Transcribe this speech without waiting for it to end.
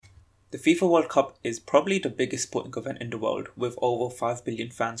The FIFA World Cup is probably the biggest sporting event in the world, with over 5 billion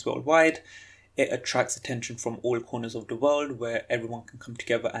fans worldwide. It attracts attention from all corners of the world where everyone can come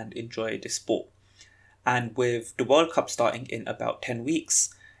together and enjoy this sport. And with the World Cup starting in about 10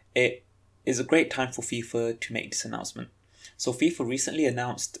 weeks, it is a great time for FIFA to make this announcement. So FIFA recently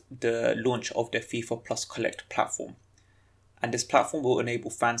announced the launch of their FIFA Plus Collect platform. And this platform will enable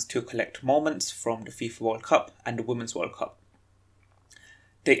fans to collect moments from the FIFA World Cup and the Women's World Cup.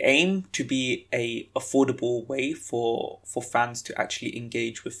 They aim to be a affordable way for fans to actually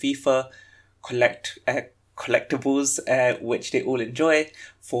engage with FIFA, collect collectibles, which they all enjoy,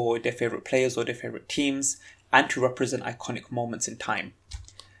 for their favourite players or their favourite teams, and to represent iconic moments in time.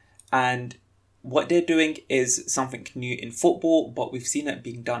 And what they're doing is something new in football, but we've seen it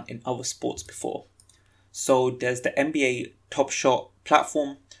being done in other sports before. So there's the NBA Top Shot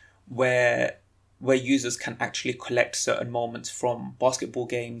platform where users can actually collect certain moments from basketball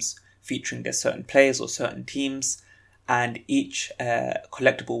games featuring their certain players or certain teams, and each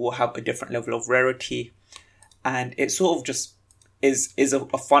collectible will have a different level of rarity, and it sort of just is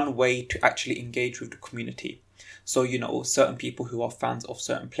a fun way to actually engage with the community. So, certain people who are fans of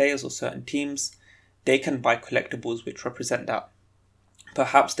certain players or certain teams, they can buy collectibles which represent that.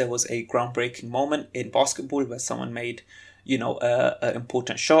 Perhaps there was a groundbreaking moment in basketball where someone made, an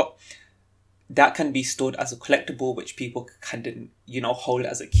important shot. That can be stored as a collectible, which people can then, hold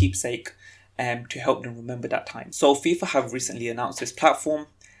as a keepsake to help them remember that time. So FIFA have recently announced this platform,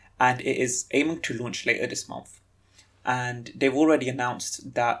 and it is aiming to launch later this month. And they've already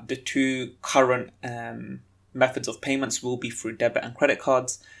announced that the two current methods of payments will be through debit and credit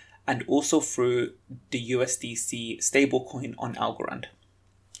cards, and also through the USDC stablecoin on Algorand.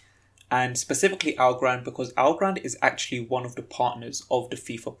 And specifically Algorand, because Algorand is actually one of the partners of the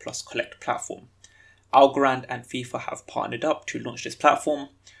FIFA Plus Collect platform. Algorand and FIFA have partnered up to launch this platform,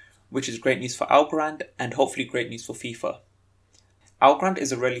 which is great news for Algorand and hopefully great news for FIFA. Algorand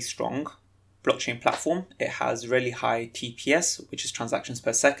is a really strong blockchain platform. It has really high TPS, which is transactions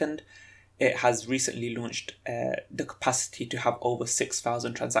per second. It has recently launched the capacity to have over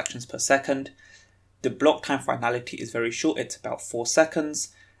 6,000 transactions per second. The block time finality is very short, it's about 4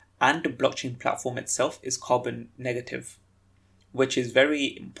 seconds. And the blockchain platform itself is carbon negative, which is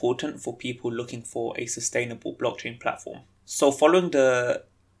very important for people looking for a sustainable blockchain platform. So following the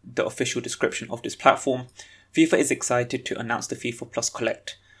official description of this platform, FIFA is excited to announce the FIFA Plus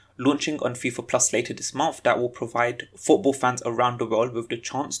Collect, launching on FIFA Plus later this month, that will provide football fans around the world with the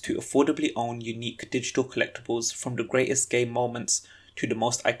chance to affordably own unique digital collectibles from the greatest game moments to the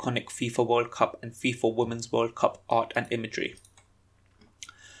most iconic FIFA World Cup and FIFA Women's World Cup art and imagery.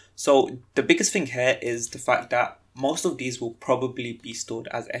 So the biggest thing here is the fact that most of these will probably be stored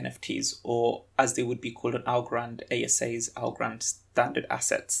as NFTs, or as they would be called on Algorand ASA's Algorand Standard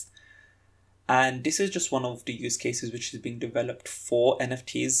Assets. And this is just one of the use cases which is being developed for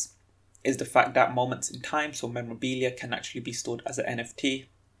NFTs, is the fact that moments in time, so memorabilia, can actually be stored as an NFT,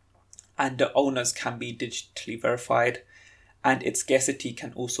 and the owners can be digitally verified, and its scarcity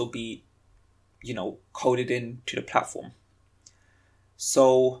can also be, coded into the platform.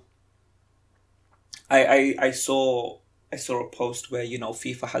 So I saw a post where,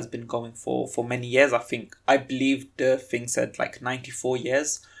 FIFA has been going for many years. I believe the thing said like 94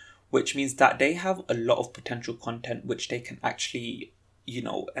 years, which means that they have a lot of potential content which they can actually,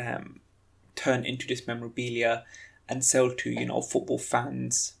 turn into this memorabilia and sell to, football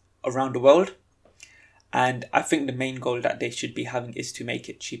fans around the world. And I think the main goal that they should be having is to make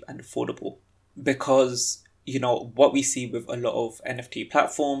it cheap and affordable, because what we see with a lot of NFT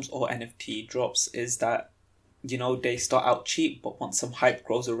platforms or NFT drops is that, they start out cheap, but once some hype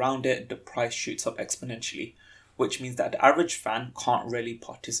grows around it, the price shoots up exponentially, which means that the average fan can't really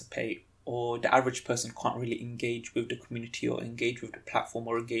participate, or the average person can't really engage with the community or engage with the platform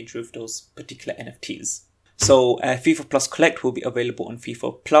or engage with those particular NFTs. So FIFA Plus Collect will be available on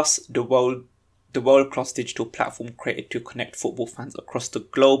FIFA Plus, the world-class digital platform created to connect football fans across the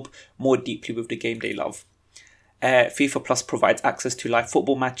globe more deeply with the game they love. FIFA Plus provides access to live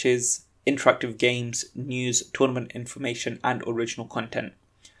football matches, interactive games, news, tournament information, and original content.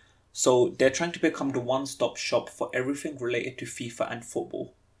 So they're trying to become the one-stop shop for everything related to FIFA and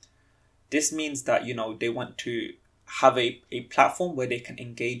football. This means that, they want to have a platform where they can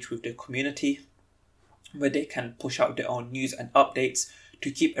engage with their community, where they can push out their own news and updates to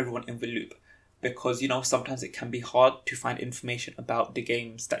keep everyone in the loop. Because, sometimes it can be hard to find information about the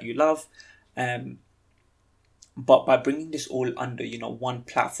games that you love. But by bringing this all under, one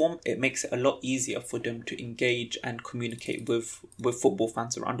platform, it makes it a lot easier for them to engage and communicate with football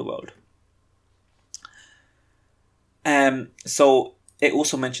fans around the world. So It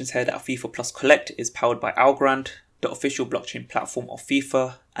also mentions here that FIFA Plus Collect is powered by Algorand, the official blockchain platform of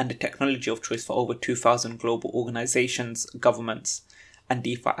FIFA, and the technology of choice for over 2,000 global organizations, governments, and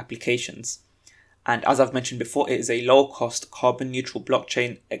DeFi applications. And as I've mentioned before, it is a low-cost, carbon-neutral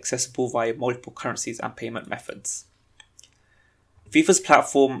blockchain accessible via multiple currencies and payment methods. FIFA's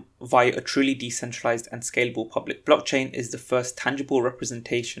platform, via a truly decentralized and scalable public blockchain, is the first tangible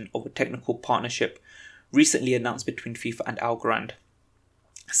representation of a technical partnership recently announced between FIFA and Algorand,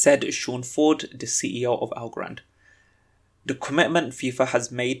 said Sean Ford, the CEO of Algorand. The commitment FIFA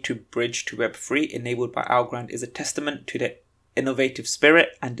has made to bridge to Web3 enabled by Algorand is a testament to their innovative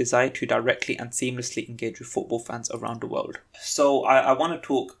spirit and desire to directly and seamlessly engage with football fans around the world. So I want to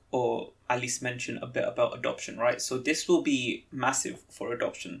talk, or at least mention a bit about adoption, right? So this will be massive for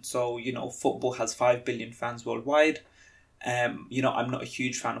adoption. So, football has 5 billion fans worldwide. I'm not a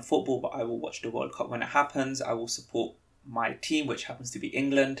huge fan of football, but I will watch the World Cup when it happens. I will support my team, which happens to be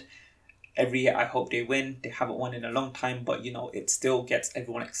England. Every year I hope they win. They haven't won in a long time, but it still gets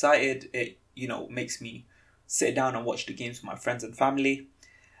everyone excited. It makes me sit down and watch the games with my friends and family.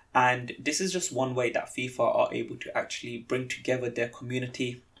 And this is just one way that FIFA are able to actually bring together their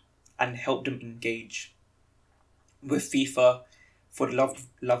community and help them engage with FIFA for the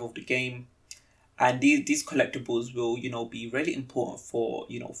love of the game. And these collectibles will be really important for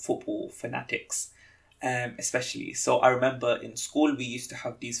football fanatics, especially. So I remember in school we used to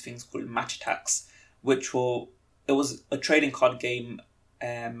have these things called match attacks, it was a trading card game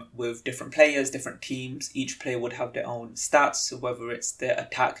with different players, different teams. Each player would have their own stats, so whether it's their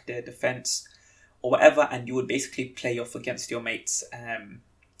attack, their defense, or whatever, and you would basically play off against your mates.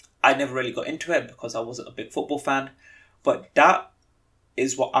 I never really got into it because I wasn't a big football fan, but that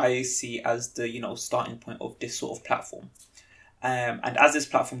is what I see as the starting point of this sort of platform. And as this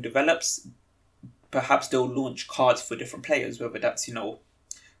platform develops, perhaps they'll launch cards for different players, whether that's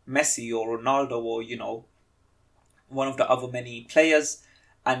Messi or Ronaldo or one of the other many players.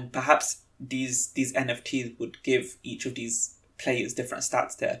 And perhaps these NFTs would give each of these players different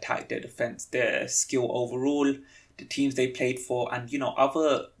stats: their attack, their defense, their skill overall, the teams they played for, and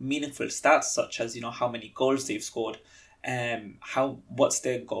other meaningful stats such as how many goals they've scored, what's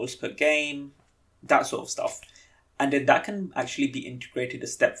their goals per game, that sort of stuff. And then that can actually be integrated a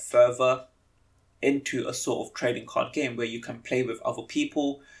step further into a sort of trading card game where you can play with other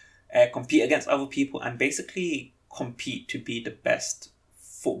people, compete against other people, and basically compete to be the best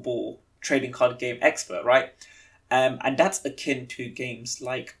football trading card game expert, right? And that's akin to games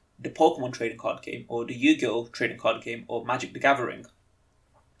like the Pokemon trading card game or the Yu-Gi-Oh trading card game or Magic the Gathering.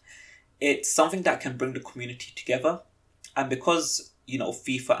 It's something that can bring the community together. And because,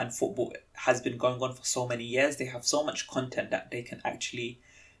 FIFA and football has been going on for so many years, they have so much content that they can actually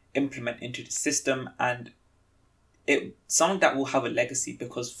implement into the system, and it's something that will have a legacy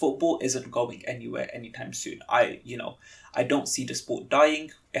because football isn't going anywhere anytime soon. I don't see the sport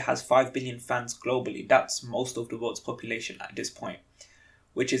dying. It has 5 billion fans globally. That's most of the world's population at this point,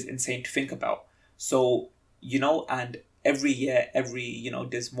 which is insane to think about. So, and every year,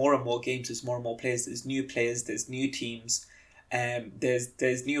 there's more and more games, there's more and more players, there's new teams,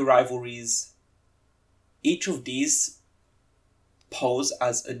 there's new rivalries. Each of these pose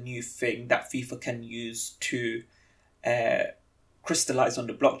as a new thing that FIFA can use to crystallize on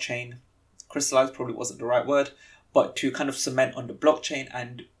the blockchain. Crystallize probably wasn't the right word, but to kind of cement on the blockchain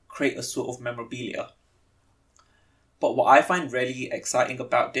and create a sort of memorabilia. But what I find really exciting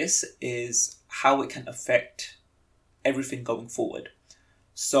about this is how it can affect everything going forward.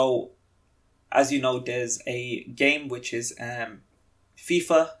 So, as you know, there's a game which is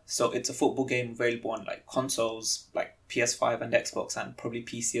FIFA. So it's a football game available on like consoles like PS5 and Xbox and probably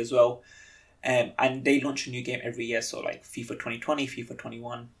PC as well. And they launch a new game every year. So like FIFA 2020, FIFA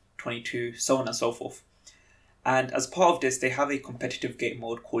 21, 22, so on and so forth. And as part of this, they have a competitive game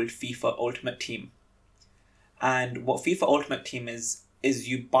mode called FIFA Ultimate Team. And what FIFA Ultimate Team is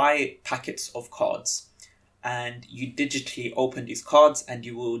you buy packets of cards and you digitally open these cards and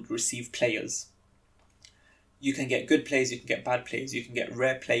you will receive players. You can get good players, you can get bad players, you can get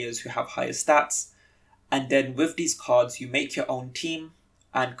rare players who have higher stats. And then with these cards, you make your own team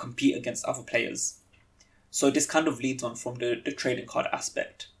and compete against other players. So this kind of leads on from the trading card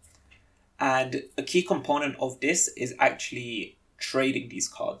aspect. And a key component of this is actually trading these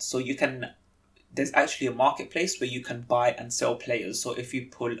cards. So there's actually a marketplace where you can buy and sell players. So if you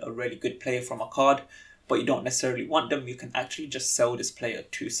pull a really good player from a card, but you don't necessarily want them, you can actually just sell this player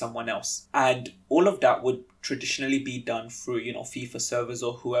to someone else. And all of that would traditionally be done through, FIFA servers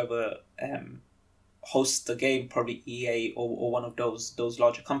or whoever hosts the game, probably EA or one of those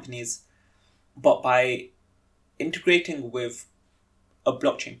larger companies. But by integrating with a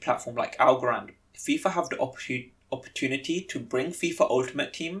blockchain platform like Algorand, FIFA have the opportunity to bring FIFA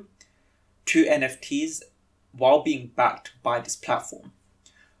Ultimate Team to NFTs while being backed by this platform,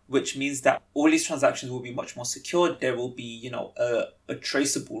 which means that all these transactions will be much more secure. There will be, a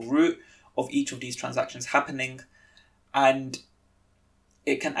traceable route of each of these transactions happening, and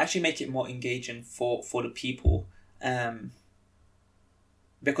it can actually make it more engaging for the people.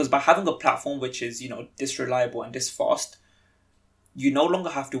 Because by having a platform which is, this reliable and this fast, you no longer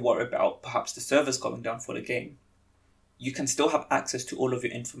have to worry about perhaps the servers going down for the game. You can still have access to all of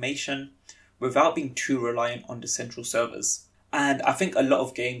your information without being too reliant on the central servers. And I think a lot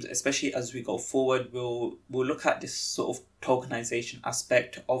of games, especially as we go forward, will look at this sort of tokenization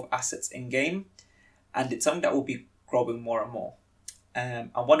aspect of assets in game, and it's something that will be growing more and more. And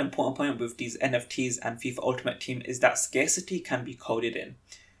one important point with these NFTs and FIFA Ultimate Team is that scarcity can be coded in.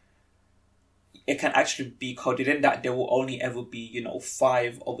 It can actually be coded in that there will only ever be,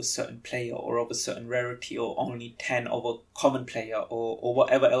 5 of a certain player or of a certain rarity, or only 10 of a common player, or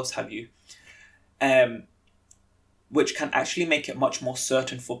whatever else have you. Which can actually make it much more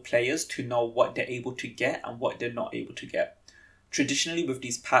certain for players to know what they're able to get and what they're not able to get. Traditionally with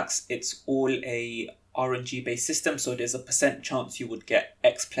these packs, it's all a RNG based system, so there's a % chance you would get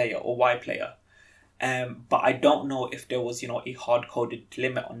X player or Y player. But I don't know if there was, a hard-coded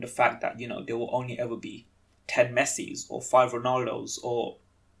limit on the fact that, there will only ever be 10 Messis or 5 Ronaldos or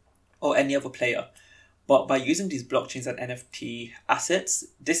any other player. But by using these blockchains and NFT assets,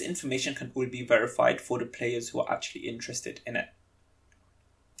 this information can all be verified for the players who are actually interested in it.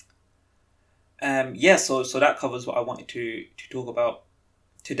 So that covers what I wanted to talk about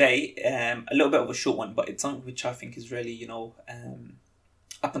today. A little bit of a short one, but it's something which I think is really,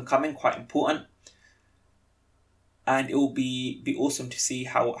 up and coming, quite important. And it will be awesome to see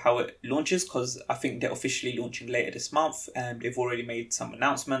how it launches, because I think they're officially launching later this month, and they've already made some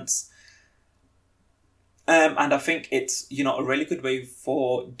announcements. And I think it's, a really good way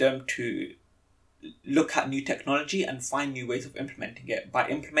for them to look at new technology and find new ways of implementing it. By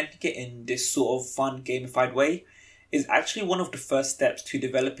implementing it in this sort of fun, gamified way is actually one of the first steps to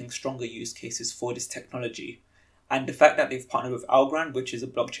developing stronger use cases for this technology. And the fact that they've partnered with Algorand, which is a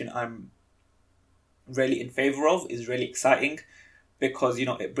blockchain I'm really in favor of, is really exciting, because,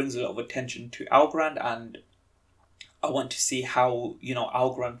 it brings a lot of attention to Algorand, and I want to see how,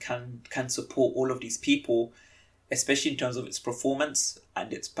 Algorand can support all of these people, especially in terms of its performance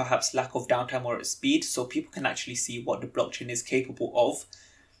and its perhaps lack of downtime or its speed, so people can actually see what the blockchain is capable of.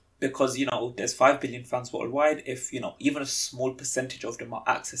 Because, there's 5 billion fans worldwide. If, even a small percentage of them are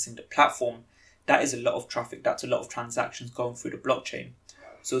accessing the platform, that is a lot of traffic. That's a lot of transactions going through the blockchain.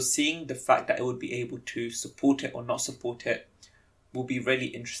 So seeing the fact that it would be able to support it or not support it will be really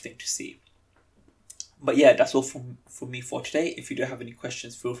interesting to see. But yeah, that's all from me for today. If you do have any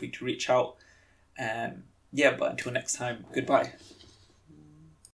questions, feel free to reach out. But until next time, goodbye.